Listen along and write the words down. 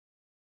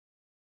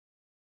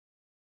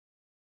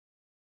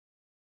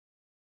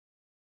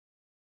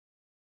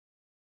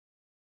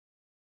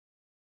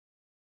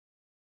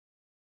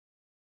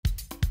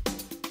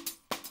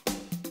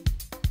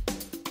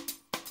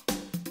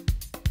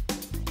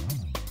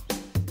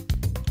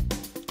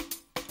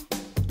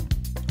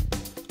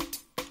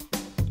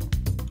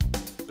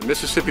The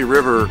Mississippi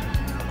River,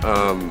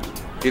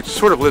 it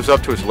sort of lives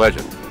up to its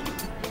legend.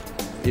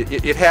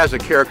 It has a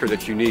character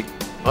that's unique,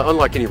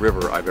 unlike any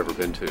river I've ever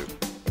been to.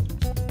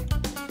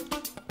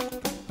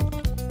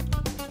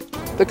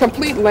 The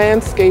complete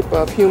landscape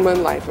of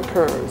human life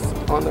occurs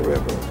on the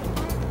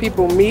river.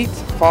 People meet,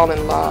 fall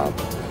in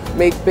love,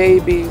 make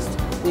babies,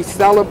 we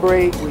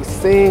celebrate, we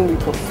sing, we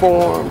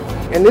perform,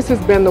 and this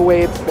has been the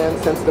way it's been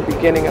since the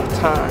beginning of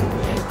time.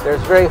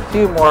 There's very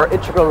few more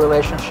integral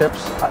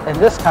relationships in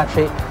this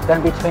country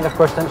than between, of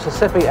course, the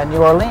Mississippi and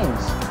New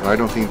Orleans. I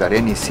don't think that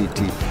any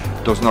city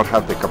does not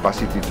have the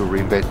capacity to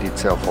reinvent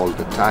itself all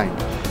the time.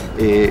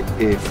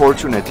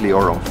 Fortunately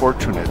or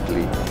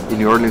unfortunately, in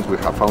New Orleans we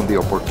have found the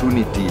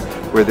opportunity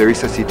where there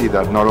is a city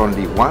that not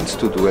only wants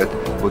to do it,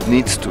 but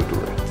needs to do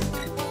it.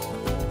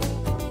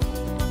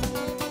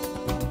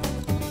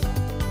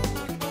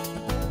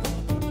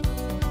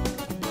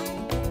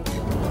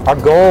 Our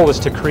goal was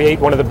to create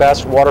one of the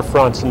best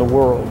waterfronts in the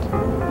world.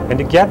 And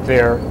to get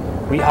there,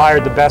 we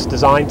hired the best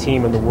design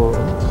team in the world.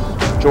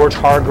 George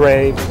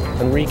Hargrave,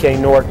 Enrique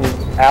Norton,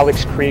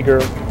 Alex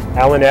Krieger,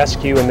 Alan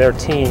Eskew and their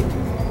team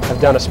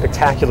have done a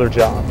spectacular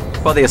job.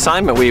 Well, the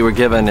assignment we were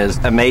given is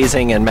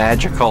amazing and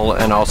magical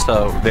and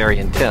also very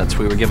intense.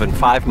 We were given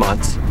 5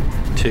 months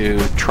to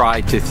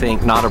try to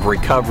think not of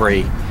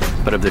recovery,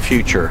 but of the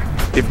future.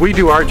 If we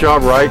do our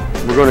job right,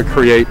 we're going to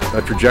create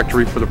a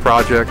trajectory for the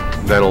project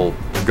that'll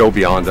go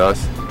beyond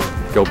us,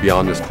 go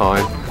beyond this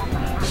time.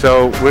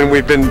 So when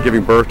we've been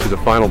giving birth to the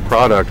final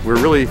product, we're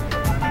really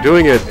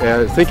doing it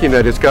thinking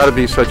that it's got to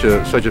be such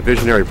a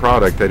visionary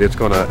product that it's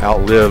going to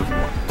outlive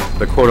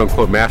the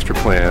quote-unquote master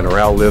plan or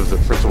outlive the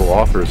principal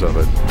authors of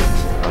it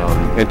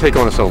and take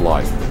on its own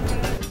life.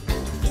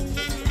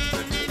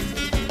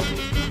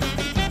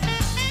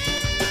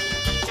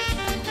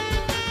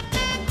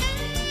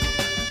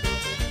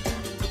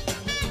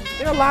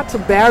 There are lots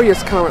of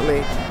barriers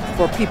currently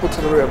for people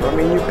to the river. I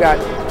mean, you've got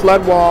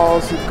flood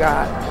walls, we've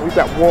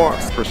got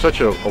wharfs. For such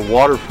a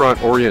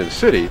waterfront-oriented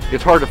city,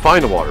 it's hard to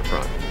find a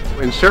waterfront.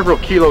 In several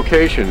key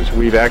locations,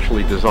 we've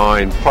actually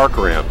designed park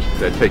ramps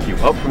that take you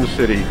up from the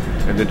city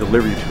and then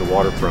deliver you to the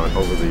waterfront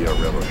over the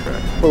railroad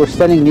track. Well, we're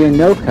standing near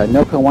NOCA.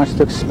 NOCA wants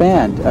to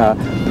expand.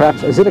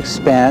 Perhaps as it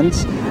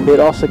expands, it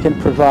also can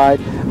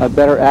provide a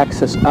better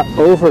access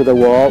over the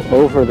wall,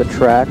 over the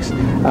tracks,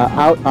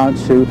 out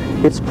onto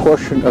its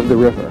portion of the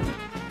river.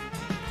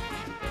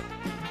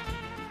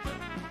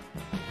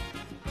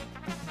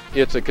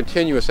 It's a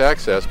continuous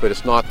access, but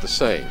it's not the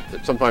same.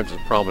 Sometimes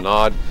it's a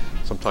promenade,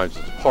 sometimes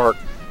it's a park,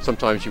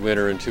 sometimes you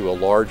enter into a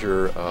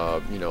larger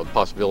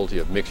possibility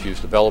of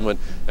mixed-use development,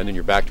 and then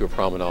you're back to a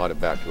promenade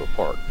and back to a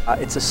park.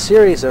 It's a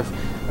series of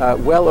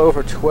well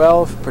over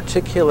 12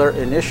 particular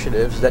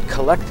initiatives that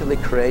collectively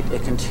create a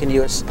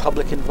continuous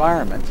public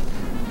environment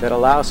that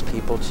allows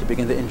people to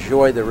begin to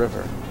enjoy the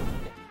river.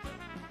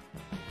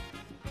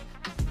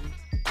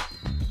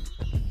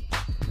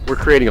 We're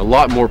creating a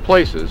lot more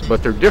places,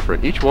 but they're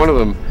different. Each one of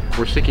them,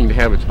 we're seeking to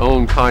have its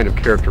own kind of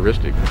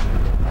characteristic.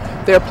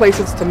 There are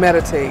places to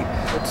meditate,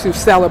 to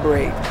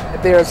celebrate.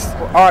 There's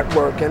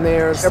artwork, and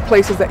there are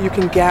places that you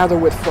can gather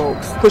with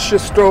folks, push your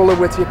stroller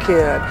with your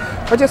kid,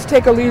 or just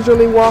take a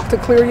leisurely walk to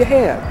clear your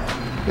head.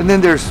 And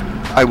then there's,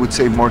 I would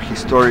say, more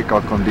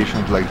historical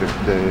conditions like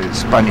the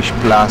Spanish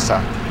Plaza.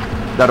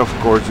 That, of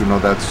course,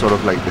 that's sort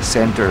of like the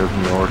center of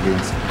New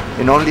Orleans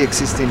and only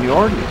exists in New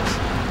Orleans.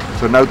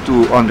 So now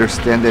to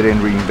understand it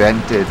and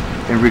reinvent it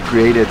and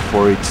recreate it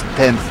for its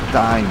 10th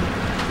time,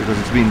 because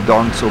it's been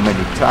done so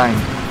many times,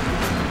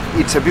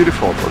 it's a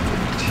beautiful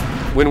opportunity.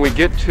 When we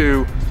get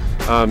to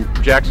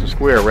Jackson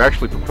Square, we're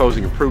actually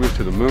proposing improvements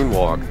to the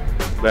moonwalk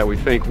that we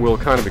think will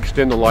kind of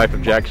extend the life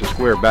of Jackson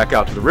Square back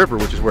out to the river,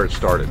 which is where it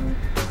started.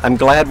 I'm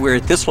glad we're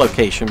at this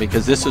location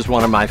because this is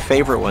one of my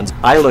favorite ones.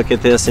 I look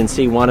at this and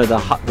see one of the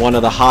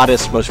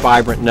hottest, most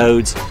vibrant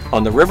nodes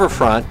on the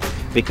riverfront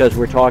because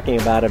we're talking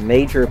about a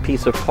major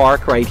piece of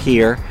park right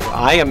here.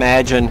 I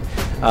imagine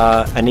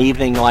an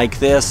evening like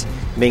this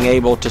being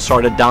able to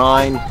sort of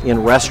dine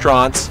in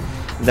restaurants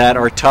that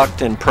are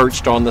tucked and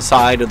perched on the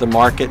side of the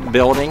market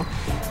building,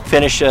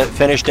 finish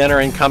dinner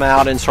and come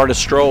out and sort of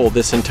stroll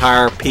this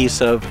entire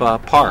piece of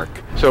park.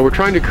 So we're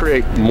trying to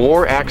create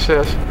more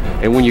access,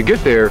 and when you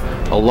get there,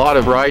 a lot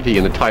of variety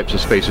in the types of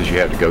spaces you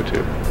have to go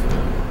to.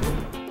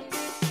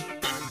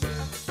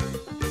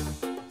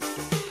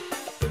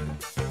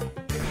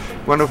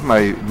 One of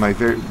my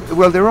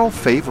they're all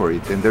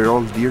favorite and they're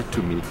all dear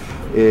to me.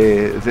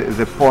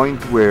 The point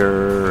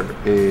where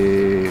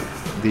the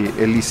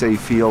Elysee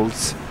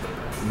Fields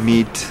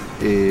meet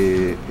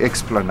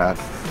Esplanade,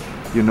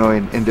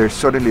 and there's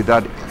suddenly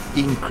that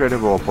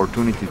incredible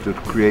opportunity to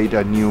create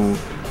a new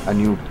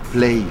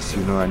place,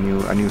 a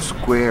new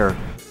square.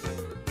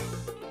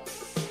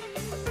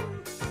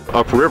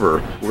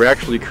 Upriver, we're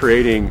actually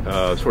creating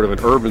sort of an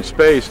urban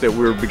space that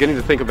we're beginning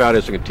to think about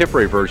as a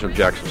contemporary version of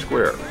Jackson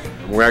Square.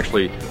 And we're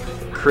actually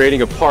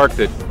creating a park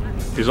that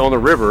is on the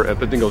river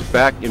but then goes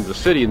back into the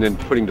city and then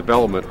putting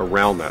development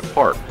around that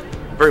park.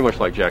 very much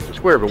like Jackson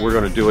Square, but we're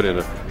going to do it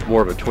in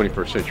more of a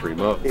 21st century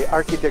mode.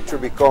 Architecture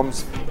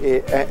becomes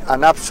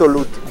an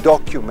absolute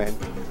document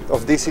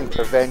of this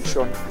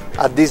intervention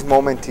at this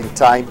moment in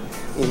time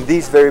in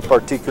this very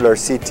particular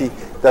city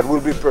that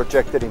will be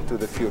projected into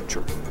the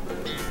future.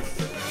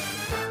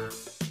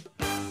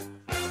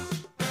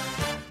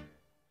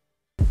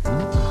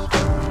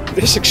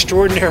 This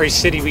extraordinary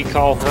city we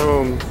call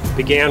home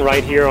began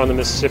right here on the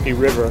Mississippi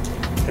River,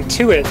 and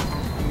to it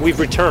we've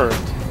returned.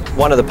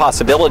 One of the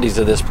possibilities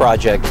of this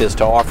project is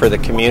to offer the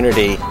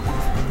community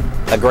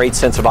a great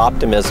sense of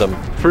optimism.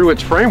 Through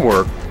its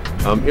framework,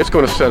 it's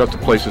going to set up the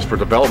places for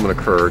development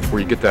occurred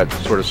where you get that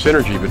sort of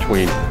synergy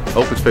between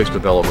open space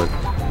development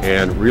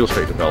and real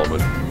estate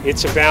development.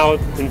 It's about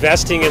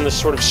investing in the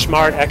sort of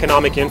smart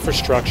economic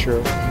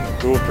infrastructure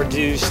that will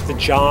produce the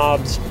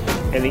jobs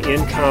and the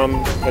income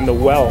and the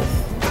wealth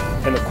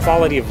and the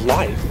quality of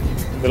life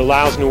that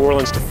allows New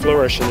Orleans to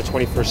flourish in the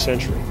 21st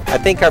century. I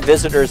think our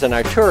visitors and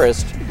our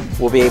tourists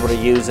will be able to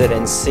use it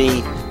and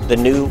see the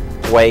new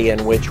way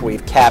in which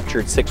we've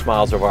captured 6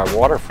 miles of our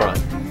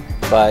waterfront.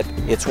 But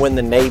it's when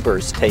the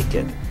neighbors take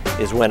it,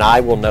 is when I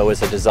will know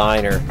as a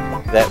designer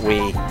that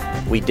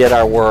we did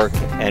our work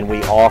and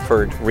we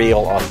offered real,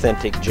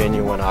 authentic,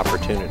 genuine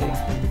opportunity.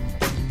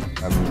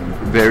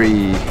 I'm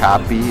very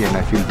happy and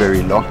I feel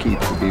very lucky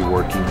to be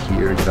working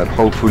here that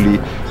hopefully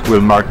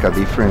will mark a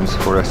difference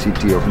for a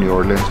city of New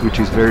Orleans, which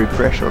is very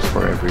precious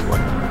for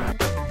everyone.